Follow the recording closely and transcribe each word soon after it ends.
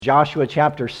Joshua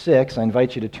chapter 6. I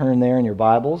invite you to turn there in your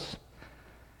Bibles.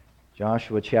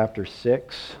 Joshua chapter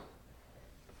 6.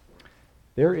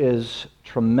 There is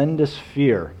tremendous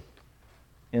fear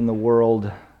in the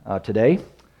world today.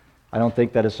 I don't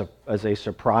think that is a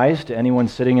surprise to anyone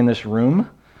sitting in this room.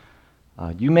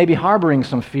 You may be harboring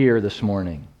some fear this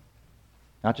morning,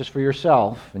 not just for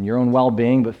yourself and your own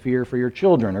well-being, but fear for your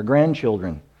children or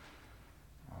grandchildren.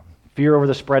 Fear over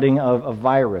the spreading of a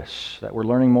virus that we're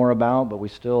learning more about, but we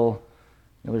still,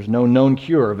 there's no known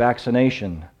cure or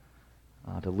vaccination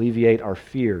to alleviate our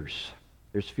fears.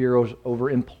 There's fear over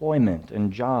employment and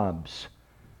jobs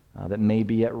that may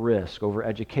be at risk, over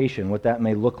education, what that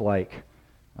may look like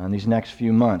in these next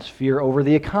few months. Fear over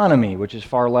the economy, which is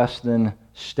far less than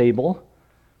stable.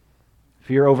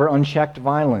 Fear over unchecked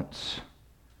violence,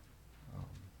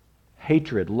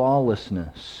 hatred,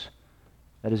 lawlessness,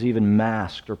 that is even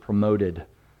masked or promoted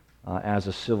as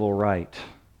a civil right.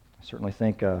 I certainly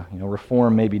think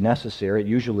reform may be necessary. It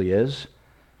usually is.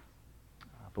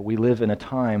 But we live in a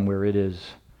time where it is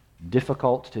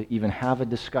difficult to even have a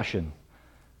discussion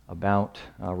about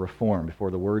reform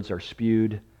before the words are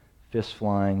spewed, fists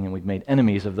flying, and we've made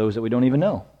enemies of those that we don't even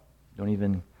know, don't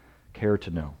even care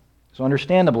to know. So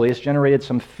understandably, it's generated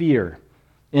some fear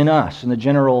in us, in the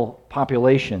general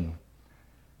population.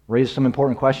 Raise some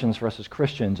important questions for us as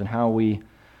Christians and how we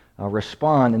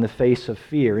respond in the face of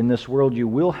fear. In this world, you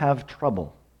will have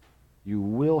trouble. You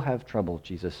will have trouble,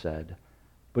 Jesus said.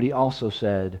 But he also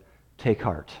said, take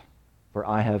heart, for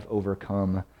I have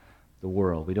overcome the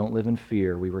world. We don't live in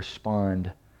fear. We respond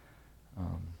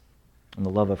in the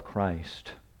love of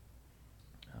Christ.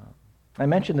 I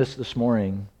mentioned this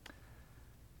morning,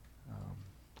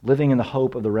 living in the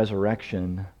hope of the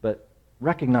resurrection, but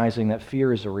recognizing that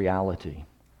fear is a reality.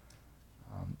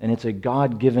 And it's a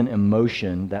God-given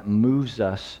emotion that moves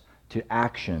us to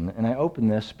action. And I open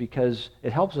this because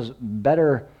it helps us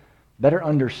better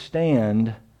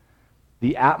understand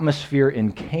the atmosphere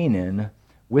in Canaan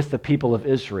with the people of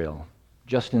Israel,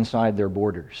 just inside their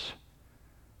borders.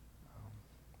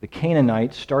 The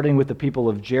Canaanites, starting with the people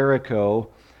of Jericho,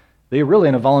 they're really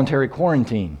in a voluntary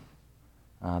quarantine.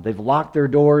 They've locked their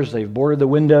doors, they've boarded the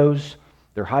windows,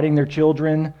 they're hiding their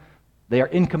children. They are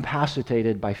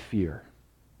incapacitated by fear.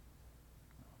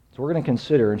 So we're going to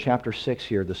consider in chapter 6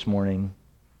 here this morning,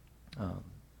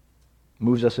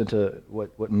 moves us into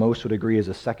what most would agree is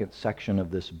the second section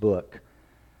of this book.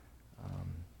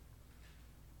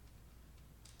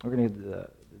 We're going to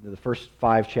the first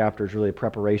 5 chapters, really a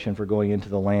preparation for going into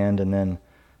the land, and then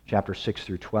chapter 6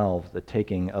 through 12, the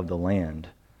taking of the land.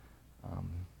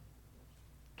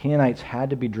 Canaanites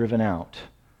had to be driven out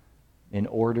in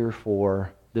order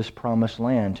for this promised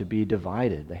land to be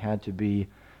divided. They had to be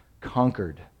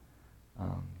conquered.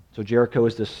 So Jericho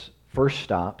is this first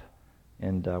stop,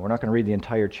 and we're not going to read the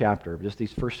entire chapter, but just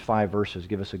these first 5 verses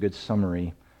give us a good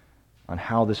summary on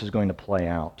how this is going to play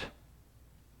out.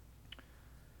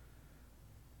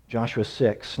 Joshua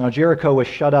 6. Now Jericho was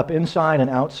shut up inside and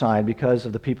outside because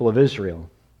of the people of Israel.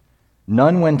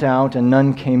 None went out and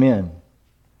none came in.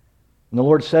 And the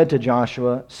Lord said to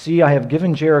Joshua, See, I have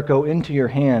given Jericho into your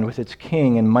hand with its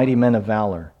king and mighty men of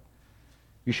valor.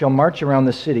 You shall march around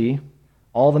the city,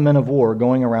 all the men of war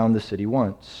going around the city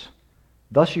once.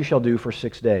 Thus you shall do for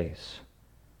 6 days.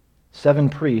 7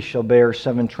 priests shall bear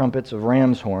 7 trumpets of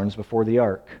ram's horns before the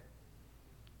ark.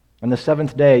 On the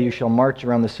 7th day you shall march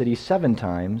around the city 7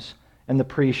 times, and the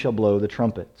priests shall blow the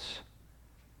trumpets.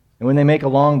 And when they make a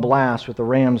long blast with the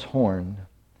ram's horn,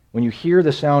 when you hear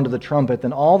the sound of the trumpet,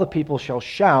 then all the people shall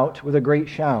shout with a great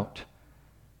shout,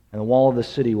 and the wall of the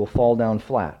city will fall down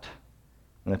flat,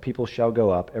 and the people shall go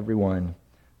up, every one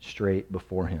straight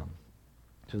before him.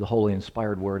 To the holy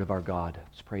inspired word of our God.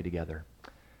 Let's pray together.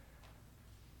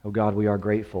 Oh God, we are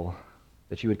grateful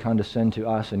that you would condescend to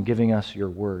us in giving us your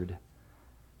word.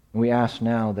 And we ask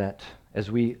now that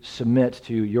as we submit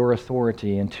to your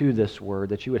authority and to this word,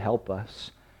 that you would help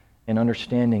us in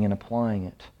understanding and applying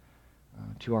it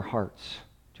to our hearts,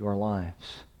 to our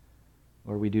lives.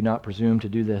 Lord, we do not presume to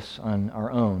do this on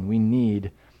our own. We need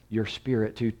your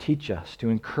Spirit to teach us, to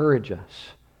encourage us,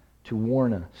 to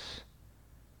warn us.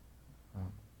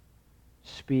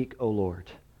 Speak, O Lord,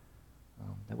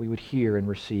 that we would hear and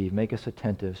receive. Make us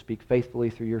attentive. Speak faithfully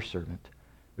through your servant.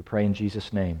 We pray in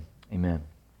Jesus' name. Amen.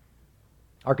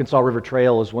 Arkansas River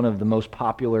Trail is one of the most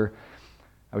popular,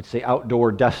 I would say,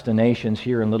 outdoor destinations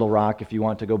here in Little Rock if you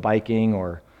want to go biking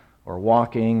or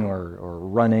walking or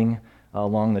running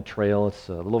along the trail. It's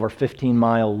a little over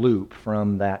 15-mile loop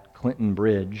from that Clinton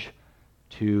Bridge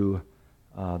to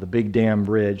the Big Dam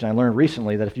Bridge. And I learned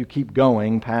recently that if you keep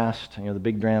going past the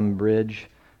Big Dam Bridge,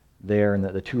 there in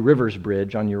the Two Rivers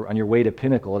Bridge on your way to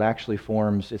Pinnacle. It actually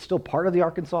forms, it's still part of the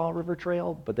Arkansas River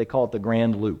Trail, but they call it the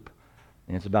Grand Loop.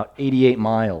 And it's about 88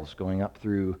 miles going up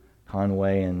through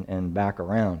Conway and back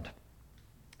around.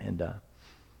 But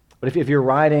if you're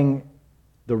riding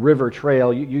the river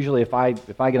trail, usually if I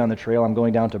get on the trail, I'm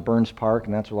going down to Burns Park,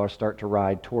 and that's where I'll start to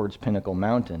ride towards Pinnacle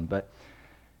Mountain. But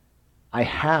I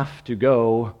have to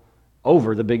go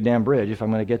over the Big Dam Bridge if I'm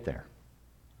going to get there.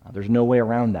 There's no way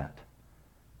around that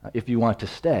if you want to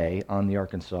stay on the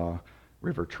Arkansas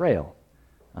River Trail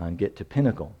and get to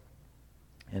Pinnacle.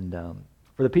 And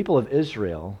for the people of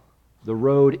Israel, the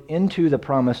road into the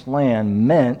Promised Land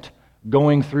meant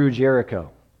going through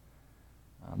Jericho.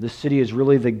 This city is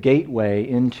really the gateway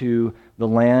into the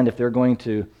land. If they're going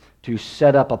to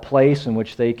set up a place in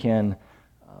which they can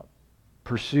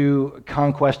pursue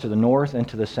conquest to the north and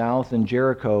to the south, then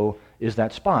Jericho is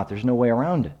that spot. There's no way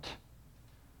around it.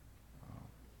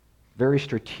 Very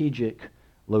strategic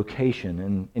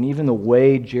location. And even the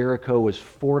way Jericho was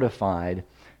fortified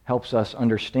helps us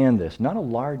understand this. Not a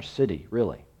large city,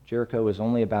 really. Jericho is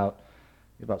only about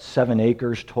 7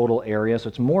 acres total area, so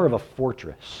it's more of a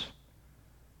fortress.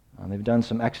 They've done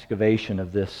some excavation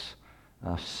of this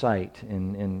site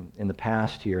in the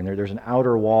past here, and there's an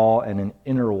outer wall and an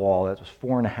inner wall that was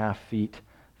 4.5 feet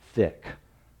thick,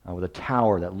 with a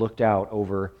tower that looked out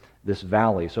over this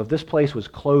valley. So if this place was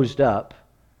closed up,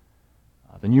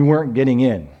 then you weren't getting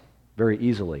in very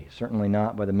easily, certainly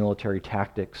not by the military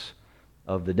tactics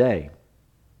of the day.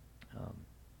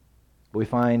 But we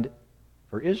find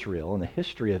for Israel, in the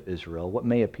history of Israel, what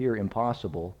may appear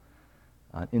impossible,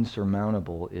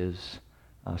 insurmountable, is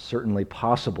certainly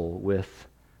possible with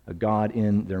a God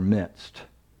in their midst.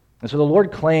 And so the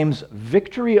Lord claims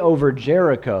victory over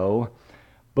Jericho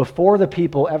before the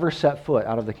people ever set foot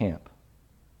out of the camp.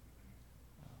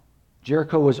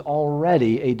 Jericho was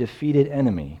already a defeated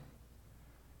enemy,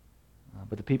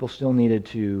 but the people still needed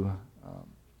to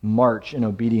march in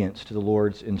obedience to the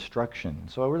Lord's instruction.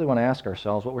 So I really want to ask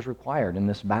ourselves, what was required in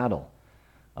this battle?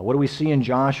 What do we see in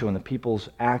Joshua and the people's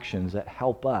actions that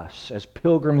help us as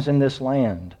pilgrims in this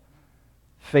land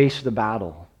face the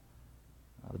battle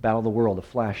of the world, the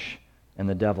flesh, and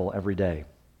the devil every day?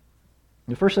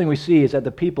 The first thing we see is that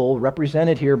the people,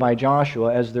 represented here by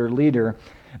Joshua as their leader,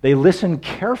 they listen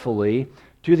carefully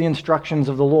to the instructions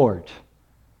of the Lord.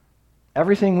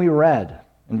 Everything we read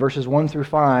in verses 1 through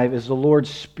 5 is the Lord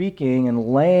speaking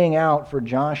and laying out for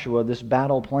Joshua this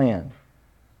battle plan.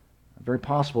 Very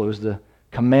possible it was the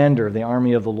commander of the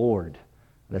army of the Lord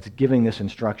that's giving this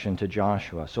instruction to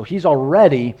Joshua. So he's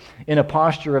already in a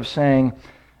posture of saying,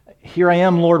 "Here I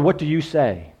am, Lord, what do you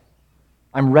say?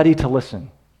 I'm ready to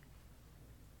listen."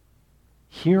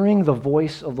 Hearing the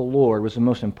voice of the Lord was the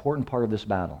most important part of this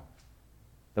battle.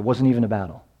 That wasn't even a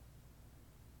battle.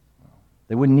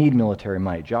 They wouldn't need military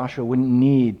might. Joshua wouldn't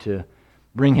need to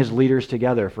bring his leaders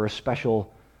together for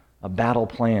a battle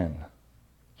plan.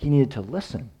 He needed to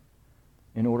listen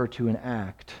in order to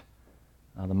enact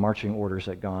the marching orders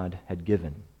that God had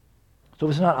given. So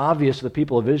if it's not obvious to the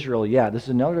people of Israel yet, this is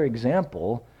another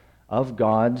example of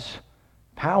God's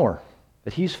power,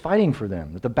 that he's fighting for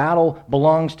them, that the battle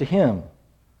belongs to him.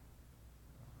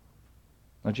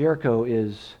 Now, Jericho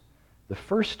is the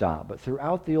first stop, but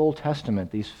throughout the Old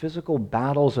Testament, these physical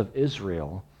battles of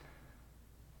Israel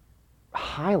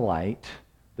highlight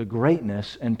the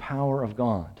greatness and power of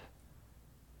God.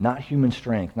 Not human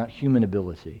strength, not human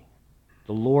ability.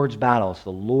 The Lord's battles,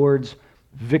 the Lord's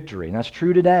victory. And that's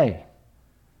true today.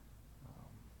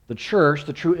 The church,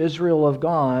 the true Israel of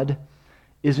God,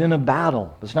 is in a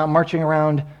battle. It's not marching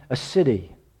around a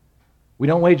city. We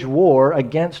don't wage war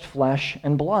against flesh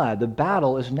and blood. The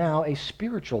battle is now a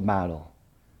spiritual battle.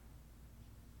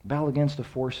 A battle against the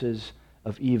forces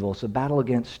of evil. It's a battle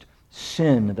against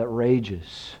sin that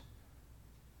rages.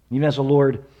 Even as the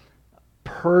Lord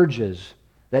purges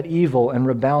that evil and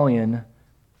rebellion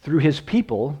through his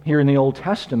people here in the Old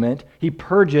Testament, he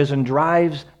purges and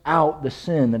drives out the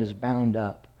sin that is bound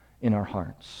up in our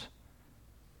hearts.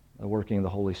 The working of the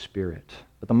Holy Spirit.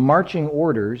 But the marching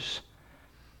orders,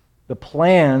 the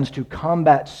plans to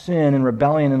combat sin and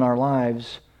rebellion in our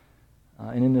lives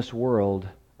and in this world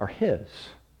are his.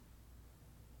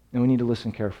 And we need to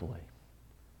listen carefully.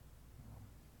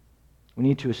 We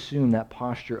need to assume that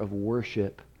posture of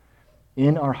worship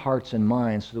in our hearts and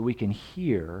minds so that we can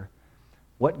hear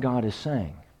what God is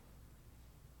saying.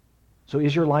 So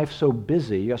is your life so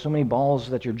busy, you have so many balls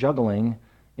that you're juggling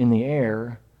in the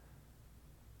air,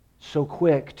 so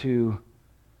quick to,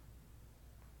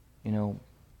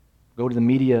 go to the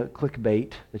media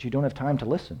clickbait that you don't have time to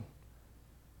listen?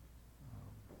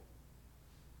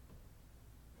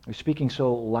 You're speaking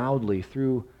so loudly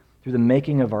through through the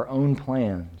making of our own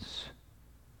plans,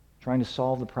 trying to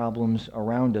solve the problems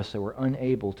around us that we're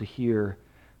unable to hear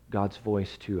God's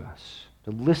voice to us,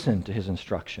 to listen to his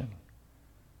instruction.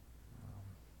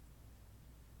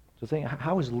 So think,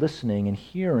 how is listening and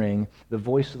hearing the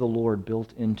voice of the Lord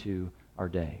built into our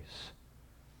days?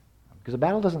 Because the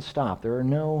battle doesn't stop. There are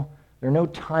no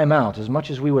timeouts, as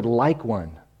much as we would like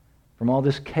one, from all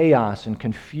this chaos and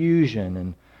confusion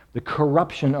and the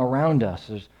corruption around us.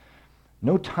 There's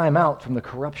no timeout from the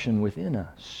corruption within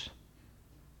us.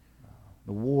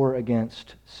 The war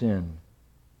against sin.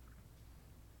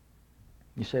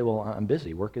 You say, well, I'm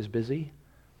busy. Work is busy.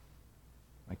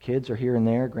 My kids are here and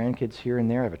there, grandkids here and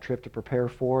there. I have a trip to prepare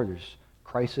for. There's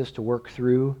crisis to work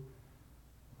through.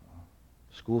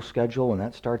 School schedule, when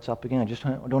that starts up again. I just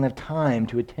don't have time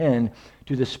to attend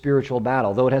to the spiritual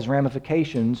battle, though it has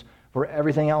ramifications for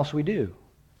everything else we do.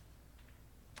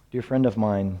 A dear friend of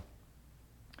mine,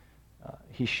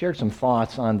 he shared some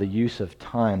thoughts on the use of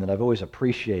time that I've always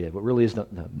appreciated. What really is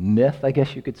the myth, I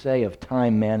guess you could say, of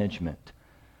time management.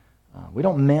 We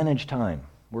don't manage time.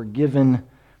 We're given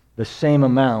the same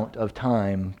amount of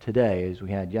time today as we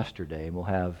had yesterday, we'll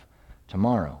have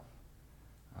tomorrow.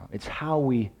 It's how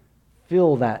we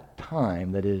fill that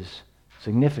time that is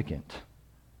significant.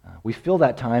 We fill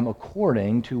that time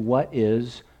according to what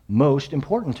is most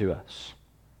important to us.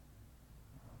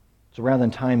 So rather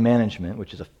than time management,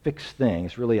 which is a fixed thing,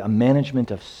 it's really a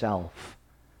management of self.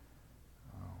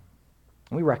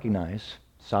 And we recognize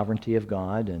sovereignty of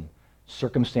God and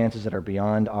circumstances that are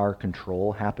beyond our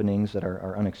control, happenings that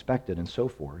are unexpected and so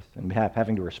forth, and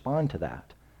having to respond to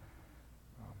that.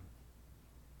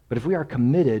 But if we are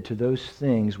committed to those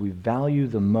things we value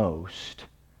the most,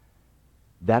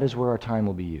 that is where our time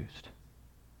will be used.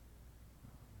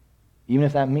 Even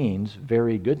if that means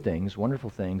very good things, wonderful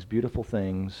things, beautiful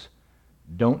things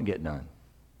don't get done.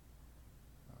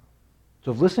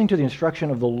 So if listening to the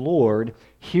instruction of the Lord,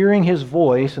 hearing his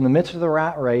voice in the midst of the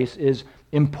rat race is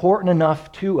important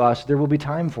enough to us, there will be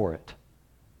time for it.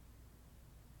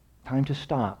 Time to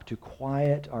stop, to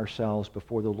quiet ourselves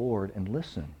before the Lord and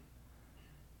listen.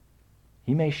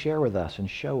 He may share with us and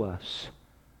show us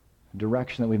a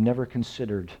direction that we've never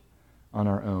considered on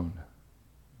our own.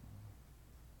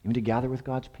 Even to gather with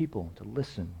God's people, to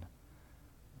listen.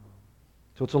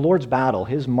 So it's the Lord's battle,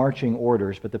 his marching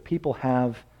orders, but the people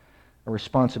have a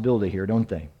responsibility here, don't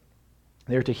they?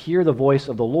 They're to hear the voice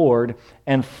of the Lord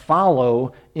and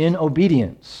follow in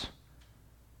obedience,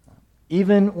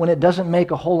 even when it doesn't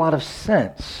make a whole lot of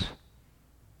sense.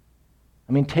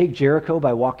 I mean, take Jericho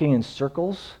by walking in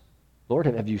circles. Lord,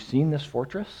 have you seen this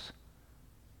fortress?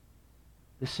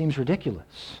 This seems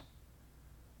ridiculous.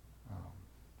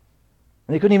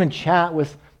 And they couldn't even chat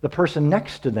with the person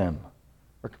next to them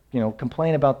or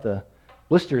complain about the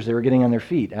blisters they were getting on their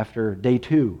feet after day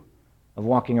 2 of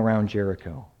walking around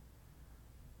Jericho.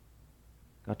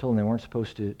 God told them they weren't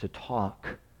supposed to talk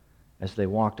as they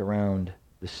walked around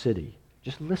the city.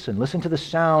 Just listen. Listen to the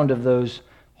sound of those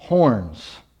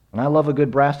horns. And I love a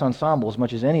good brass ensemble as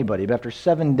much as anybody, but after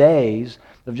 7 days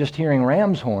of just hearing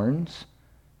ram's horns,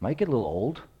 it might get a little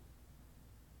old.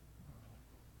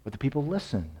 But the people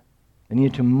listened. They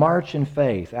needed to march in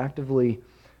faith, actively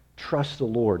trust the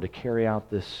Lord to carry out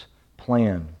this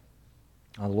plan.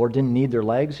 The Lord didn't need their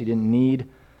legs. He didn't need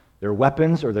their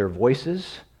weapons or their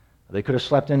voices. They could have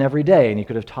slept in every day, and he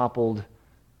could have toppled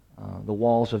the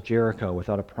walls of Jericho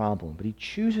without a problem. But he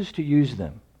chooses to use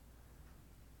them.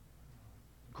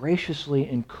 Graciously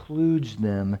includes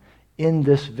them in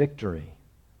this victory.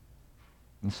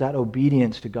 It's that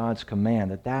obedience to God's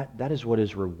command that is what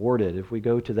is rewarded. If we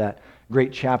go to that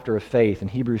great chapter of faith in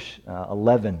Hebrews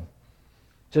 11,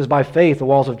 it says, by faith the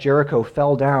walls of Jericho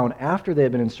fell down after they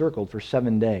had been encircled for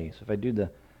 7 days. If I do the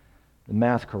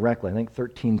math correctly, I think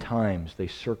 13 times they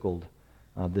circled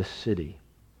this city.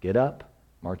 Get up,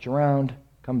 march around,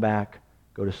 come back,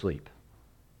 go to sleep.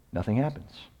 Nothing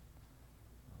happens.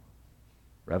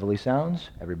 Reveille sounds,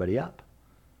 everybody up.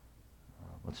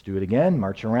 Let's do it again,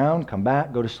 march around, come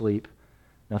back, go to sleep.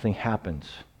 Nothing happens.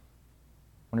 I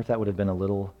wonder if that would have been a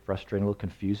little frustrating, a little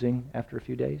confusing after a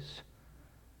few days.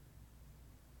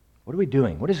 What are we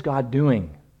doing? What is God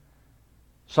doing?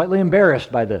 Slightly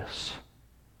embarrassed by this.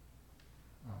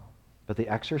 But they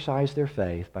exercised their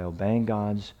faith by obeying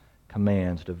God's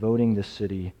commands, devoting the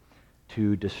city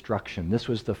to destruction. This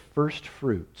was the first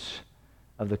fruits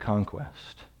of the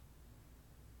conquest.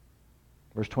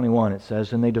 Verse 21, it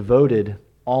says, and they devoted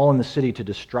all in the city to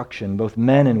destruction, both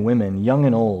men and women, young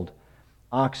and old,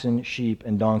 oxen, sheep,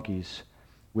 and donkeys,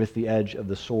 with the edge of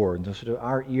the sword. And so to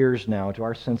our ears now, to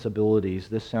our sensibilities,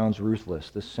 this sounds ruthless.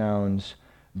 This sounds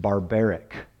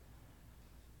barbaric.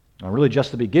 Really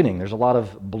just the beginning. There's a lot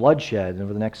of bloodshed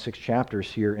over the next 6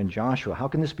 chapters here in Joshua. How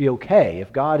can this be okay?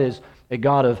 If God is a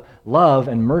God of love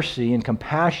and mercy and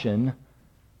compassion,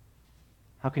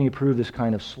 how can he approve this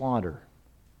kind of slaughter?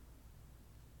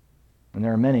 And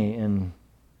there are many in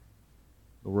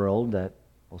the world that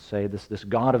will say this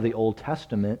God of the Old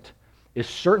Testament is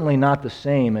certainly not the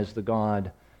same as the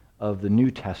God of the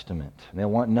New Testament. And they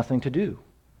want nothing to do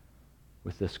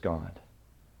with this God.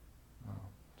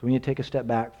 So we need to take a step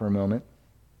back for a moment,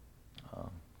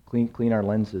 clean our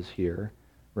lenses here,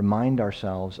 remind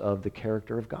ourselves of the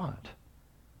character of God.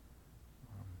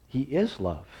 He is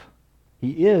love.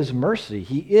 He is mercy.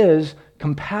 He is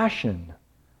compassion.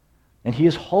 And he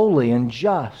is holy and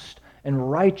just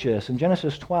and righteous. In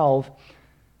Genesis 12,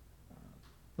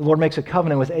 the Lord makes a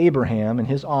covenant with Abraham and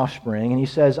his offspring, and he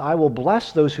says, I will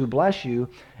bless those who bless you,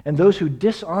 and those who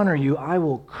dishonor you I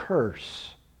will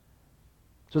curse.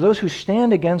 So those who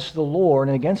stand against the Lord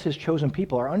and against his chosen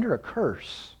people are under a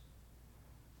curse.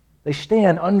 They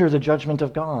stand under the judgment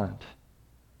of God.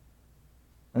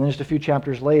 And then just a few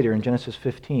chapters later, in Genesis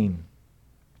 15,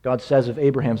 God says of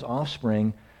Abraham's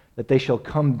offspring that they shall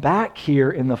come back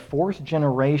here in the 4th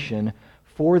generation,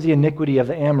 for the iniquity of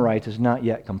the Amorites is not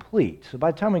yet complete. So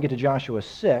by the time we get to Joshua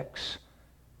 6,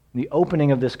 the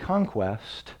opening of this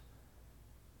conquest,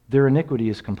 their iniquity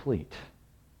is complete.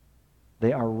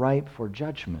 They are ripe for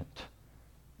judgment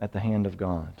at the hand of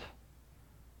God.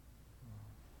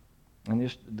 And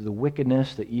just the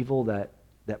wickedness, the evil that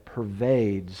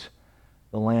pervades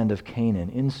the land of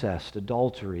Canaan, incest,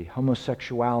 adultery,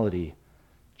 homosexuality,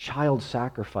 child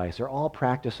sacrifice, they're all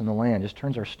practiced in the land. It just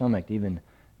turns our stomach to even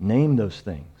name those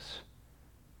things.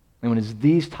 And when it's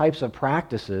these types of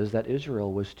practices that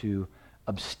Israel was to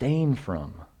abstain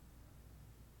from.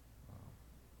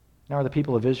 Now, are the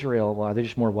people of Israel, well, are they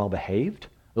just more well-behaved?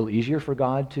 A little easier for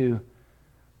God to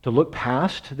look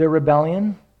past their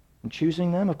rebellion and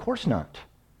choosing them? Of course not.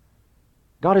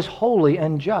 God is holy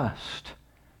and just.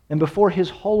 And before his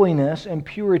holiness and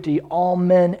purity, all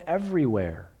men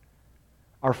everywhere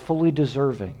are fully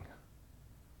deserving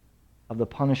of the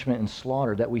punishment and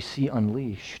slaughter that we see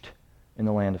unleashed in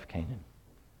the land of Canaan.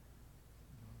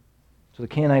 So the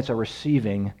Canaanites are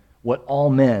receiving what all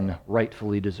men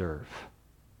rightfully deserve.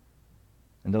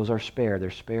 And those are spared. They're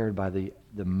spared by the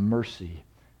mercy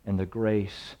and the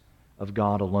grace of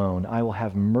God alone. I will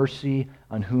have mercy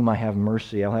on whom I have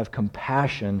mercy. I'll have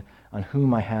compassion on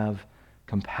whom I have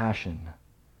compassion.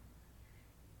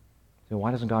 So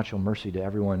why doesn't God show mercy to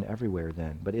everyone everywhere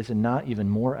then? But is it not even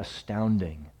more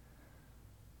astounding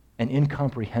and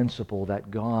incomprehensible that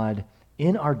God,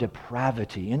 in our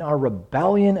depravity, in our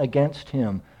rebellion against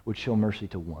him, would show mercy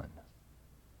to one?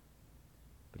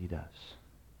 But he does.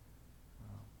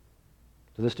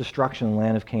 So this destruction in the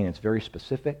land of Canaan, it's very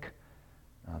specific.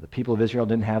 The people of Israel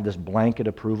didn't have this blanket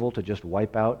approval to just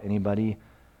wipe out anybody,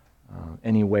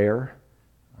 anywhere.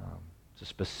 It's a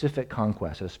specific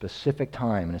conquest at a specific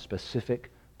time in a specific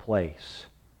place,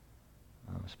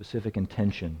 a specific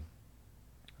intention.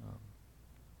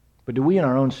 But do we in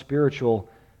our own spiritual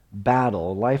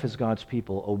battle, life as God's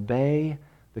people, obey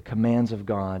the commands of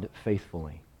God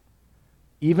faithfully?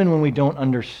 Even when we don't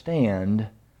understand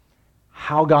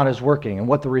how God is working and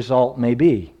what the result may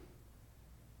be.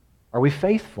 Are we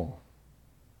faithful?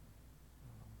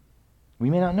 We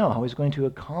may not know how he's going to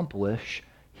accomplish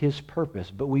his purpose,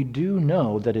 but we do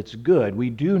know that it's good. We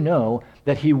do know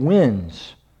that he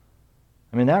wins.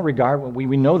 I mean, in that regard,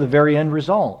 we know the very end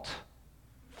result.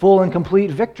 Full and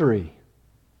complete victory.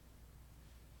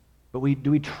 But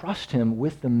do we trust him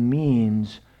with the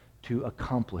means to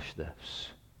accomplish this?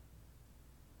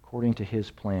 According to his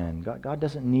plan. God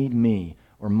doesn't need me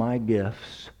or my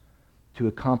gifts to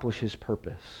accomplish his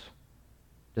purpose.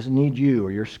 Doesn't need you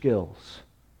or your skills.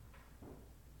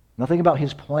 Nothing about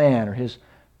his plan or his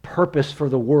purpose for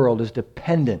the world is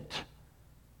dependent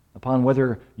upon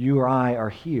whether you or I are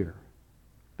here.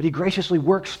 But he graciously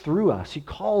works through us. He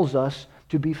calls us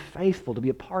to be faithful, to be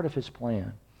a part of his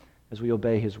plan as we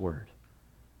obey his word.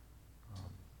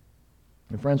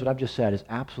 And friends, what I've just said is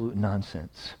absolute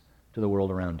nonsense to the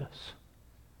world around us.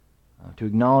 To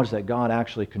acknowledge that God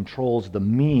actually controls the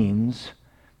means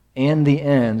and the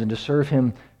ends, and to serve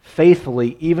him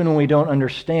faithfully even when we don't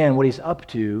understand what he's up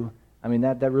to, I mean,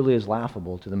 that really is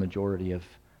laughable to the majority of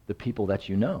the people that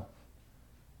you know.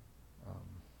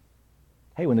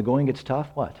 Hey, when the going gets tough,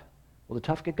 what? Well, the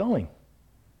tough get going.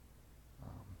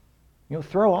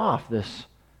 Throw off this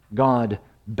God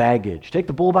baggage. Take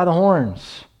the bull by the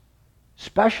horns.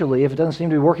 Especially if it doesn't seem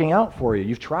to be working out for you.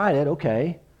 You've tried it,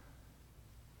 okay.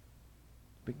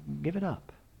 But give it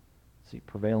up. It's the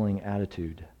prevailing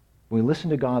attitude When we listen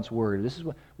to God's word, this is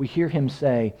what we hear him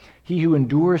say, he who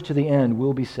endures to the end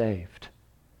will be saved.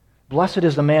 Blessed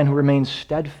is the man who remains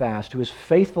steadfast, who is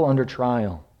faithful under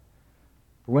trial.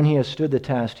 For when he has stood the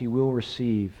test, he will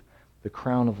receive the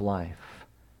crown of life,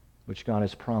 which God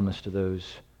has promised to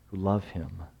those who love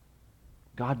him.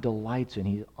 God delights in,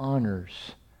 he honors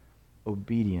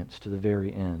obedience to the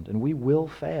very end. And we will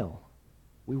fail.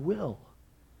 We will.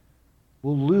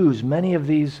 We'll lose many of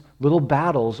these little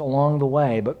battles along the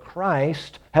way, but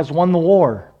Christ has won the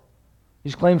war.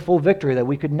 He's claimed full victory that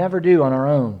we could never do on our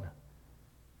own.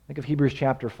 Think of Hebrews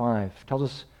chapter 5. It tells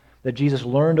us that Jesus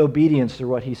learned obedience through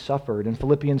what he suffered. In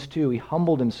Philippians 2, he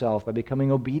humbled himself by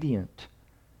becoming obedient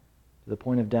to the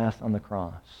point of death on the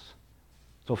cross.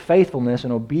 So faithfulness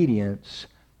and obedience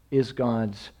is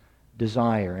God's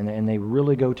desire, and they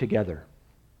really go together.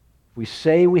 If we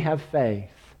say we have faith,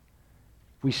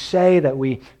 if we say that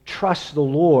we trust the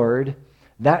Lord,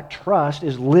 that trust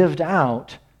is lived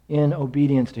out in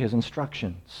obedience to his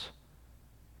instructions.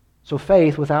 So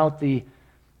faith without the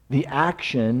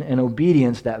action and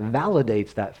obedience that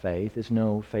validates that faith is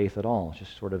no faith at all. It's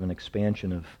just sort of an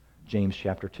expansion of James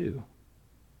chapter 2.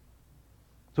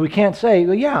 So we can't say,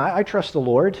 well, yeah, I trust the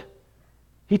Lord.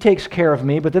 He takes care of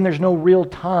me, but then there's no real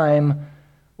time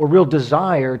or real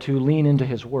desire to lean into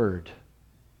his word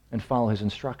and follow his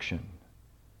instruction,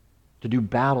 to do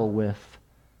battle with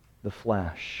the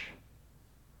flesh.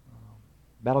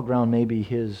 Battleground may be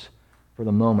his for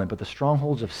the moment, but the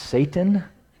strongholds of Satan,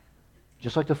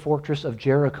 just like the fortress of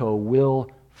Jericho, will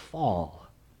fall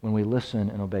when we listen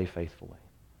and obey faithfully.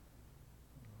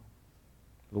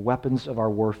 The weapons of our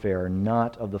warfare are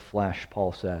not of the flesh,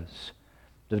 Paul says.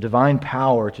 The divine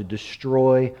power to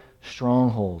destroy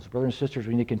strongholds. Brothers and sisters,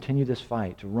 we need to continue this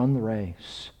fight, to run the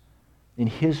race in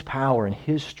his power and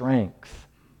his strength.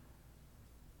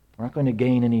 We're not going to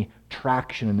gain any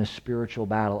traction in this spiritual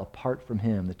battle apart from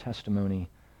him, the testimony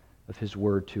of his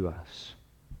word to us.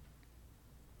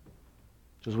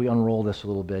 So as we unroll this a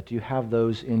little bit, do you have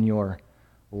those in your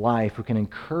life who can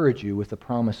encourage you with the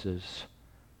promises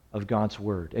of God's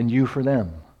word, and you for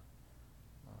them?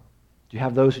 Do you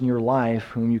have those in your life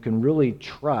whom you can really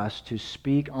trust to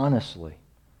speak honestly?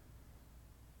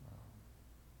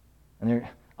 And they're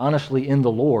honestly in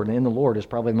the Lord, and in the Lord is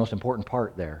probably the most important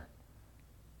part there.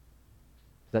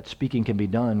 That speaking can be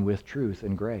done with truth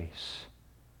and grace.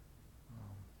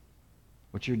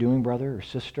 What you're doing, brother or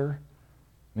sister,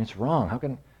 I mean, it's wrong.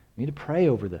 You need to pray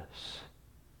over this.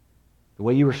 The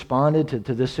way you responded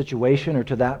to this situation or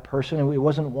to that person, it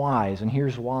wasn't wise, and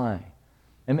here's why.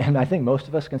 And I think most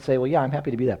of us can say, well, yeah, I'm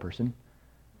happy to be that person.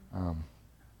 I'll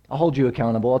hold you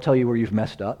accountable. I'll tell you where you've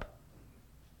messed up,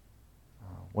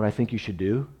 what I think you should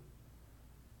do.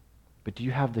 But do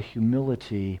you have the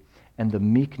humility and the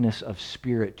meekness of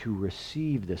spirit to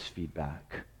receive this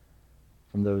feedback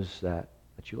from those that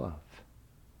you love?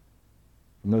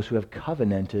 From those who have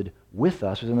covenanted with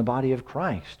us within the body of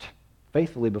Christ,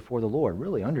 faithfully before the Lord.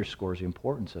 Really underscores the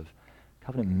importance of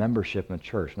covenant membership in the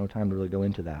church. No time to really go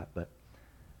into that. But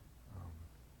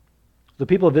the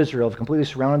people of Israel have completely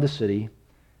surrounded the city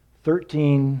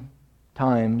 13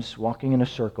 times, walking in a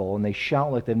circle, and they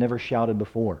shout like they've never shouted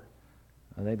before.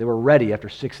 They were ready after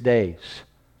 6 days.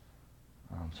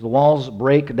 So the walls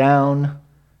break down,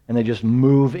 and they just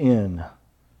move in.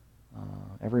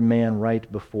 Every man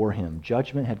right before him.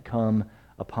 Judgment had come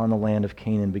upon the land of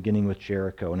Canaan, beginning with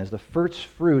Jericho. And as the first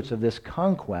fruits of this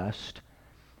conquest,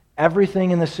 everything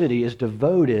in the city is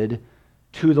devoted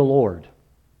to the Lord.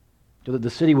 So that the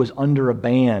city was under a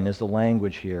ban is the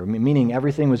language here, meaning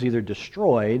everything was either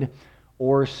destroyed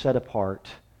or set apart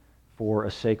for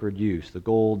a sacred use. The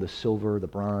gold, the silver, the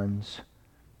bronze.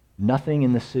 Nothing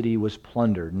in the city was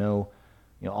plundered. No,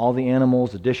 all the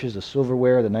animals, the dishes, the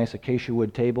silverware, the nice acacia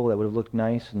wood table that would have looked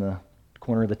nice in the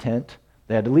corner of the tent,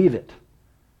 they had to leave it.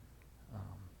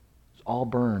 It's all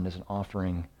burned as an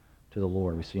offering to the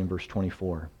Lord, we see in verse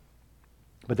 24.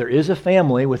 But there is a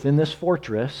family within this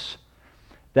fortress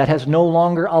that has no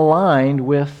longer aligned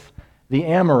with the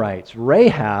Amorites.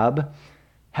 Rahab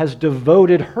has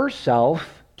devoted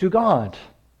herself to God.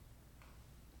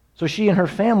 So she and her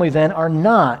family then are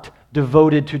not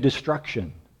devoted to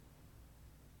destruction.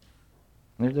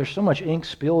 There's so much ink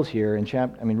spilled here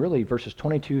in really verses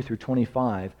 22 through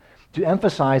 25 to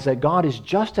emphasize that God is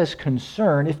just as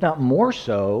concerned, if not more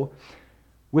so,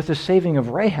 with the saving of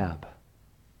Rahab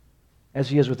as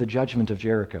he is with the judgment of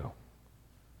Jericho.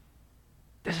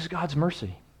 This is God's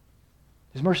mercy.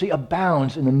 His mercy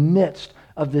abounds in the midst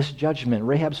of this judgment.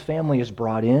 Rahab's family is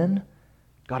brought in.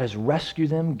 God has rescued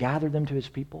them, gathered them to his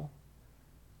people.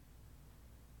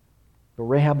 But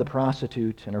Rahab the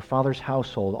prostitute and her father's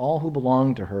household, all who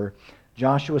belonged to her,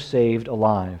 Joshua saved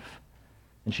alive.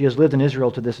 And she has lived in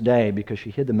Israel to this day because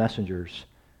she hid the messengers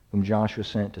whom Joshua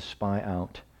sent to spy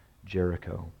out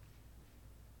Jericho.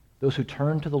 Those who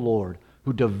turn to the Lord,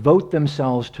 who devote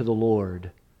themselves to the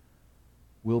Lord,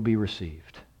 will be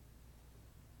received.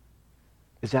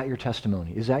 Is that your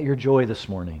testimony? Is that your joy this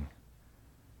morning?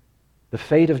 The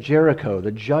fate of Jericho,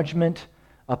 the judgment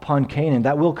upon Canaan,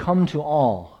 that will come to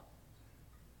all.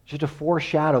 Just to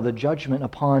foreshadow the judgment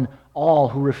upon all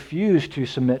who refuse to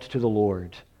submit to the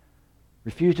Lord,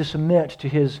 refuse to submit to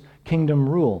his kingdom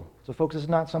rule. So folks, this is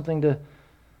not something to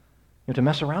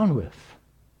mess around with.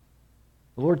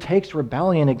 The Lord takes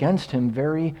rebellion against him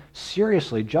very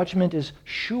seriously. Judgment is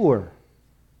sure,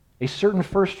 a certain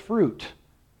first fruit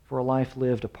for a life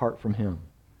lived apart from him.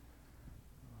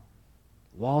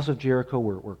 The walls of Jericho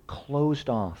were closed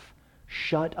off,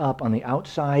 shut up on the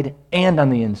outside and on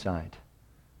the inside,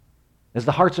 as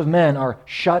the hearts of men are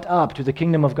shut up to the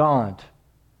kingdom of God.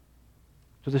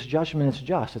 So this judgment is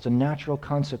just. It's a natural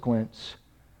consequence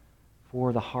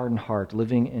for the hardened heart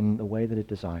living in the way that it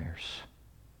desires.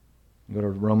 You go to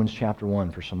Romans chapter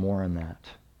 1 for some more on that.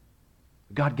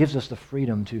 God gives us the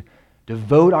freedom to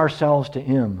devote ourselves to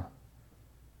him,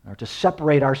 or to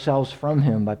separate ourselves from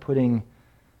him by putting,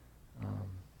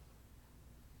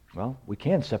 we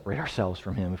can separate ourselves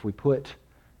from him if we put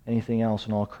anything else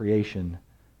in all creation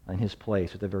in his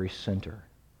place at the very center.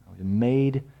 We're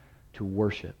made to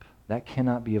worship. That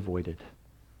cannot be avoided.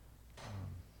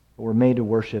 But we're made to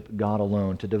worship God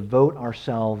alone, to devote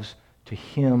ourselves to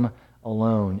him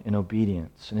alone in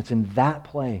obedience. And it's in that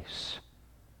place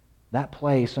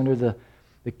under the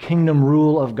kingdom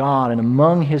rule of God and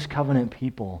among his covenant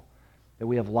people, that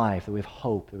we have life, that we have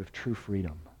hope, that we have true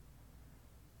freedom.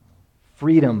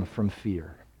 Freedom from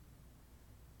fear.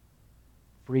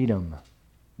 Freedom from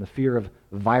the fear of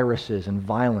viruses and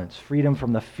violence. Freedom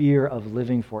from the fear of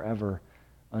living forever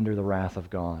under the wrath of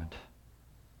God.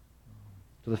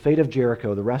 So the fate of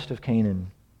Jericho, the rest of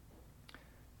Canaan,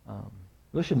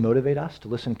 really should motivate us to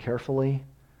listen carefully,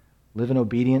 live in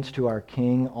obedience to our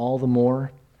King all the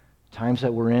more, times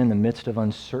that we're in the midst of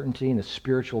uncertainty and the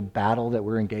spiritual battle that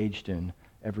we're engaged in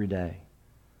every day.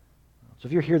 So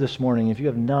if you're here this morning, if you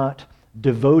have not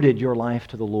devoted your life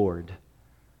to the Lord,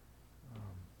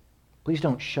 please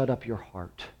don't shut up your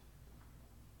heart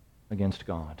against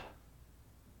God.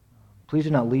 Please do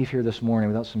not leave here this morning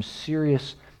without some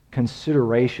serious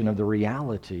consideration of the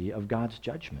reality of God's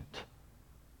judgment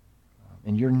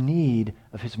and your need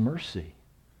of his mercy.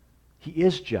 He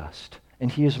is just,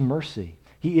 and he is mercy.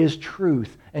 He is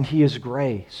truth, and he is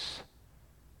grace.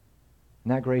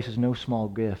 And that grace is no small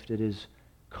gift. It is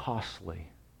costly.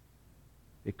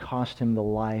 It cost him the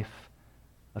life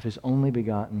of his only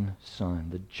begotten Son,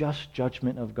 the just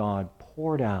judgment of God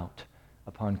poured out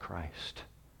upon Christ,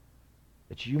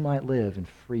 that you might live in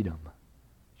freedom,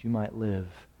 that you might live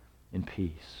in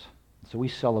peace. So we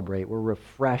celebrate. We're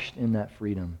refreshed in that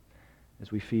freedom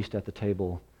as we feast at the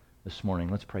table this morning.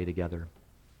 Let's pray together.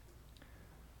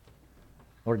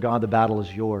 Lord God, the battle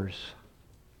is yours.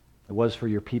 It was for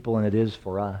your people and it is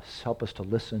for us. Help us to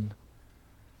listen.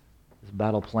 This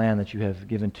battle plan that you have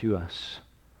given to us.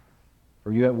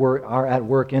 For you are at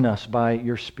work in us by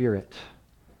your Spirit.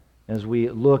 As we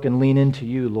look and lean into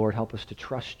you, Lord, help us to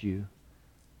trust you,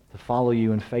 to follow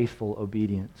you in faithful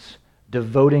obedience,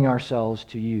 devoting ourselves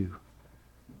to you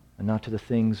and not to the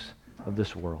things of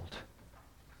this world.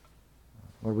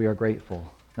 Lord, we are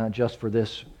grateful, not just for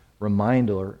this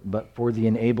reminder, but for the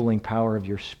enabling power of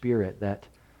your Spirit that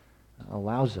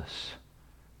allows us,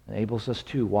 enables us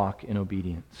to walk in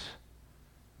obedience.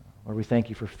 Lord, we thank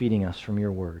you for feeding us from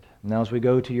your word. Now as we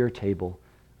go to your table,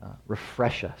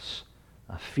 refresh us,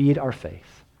 feed our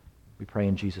faith. We pray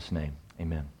in Jesus' name.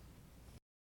 Amen.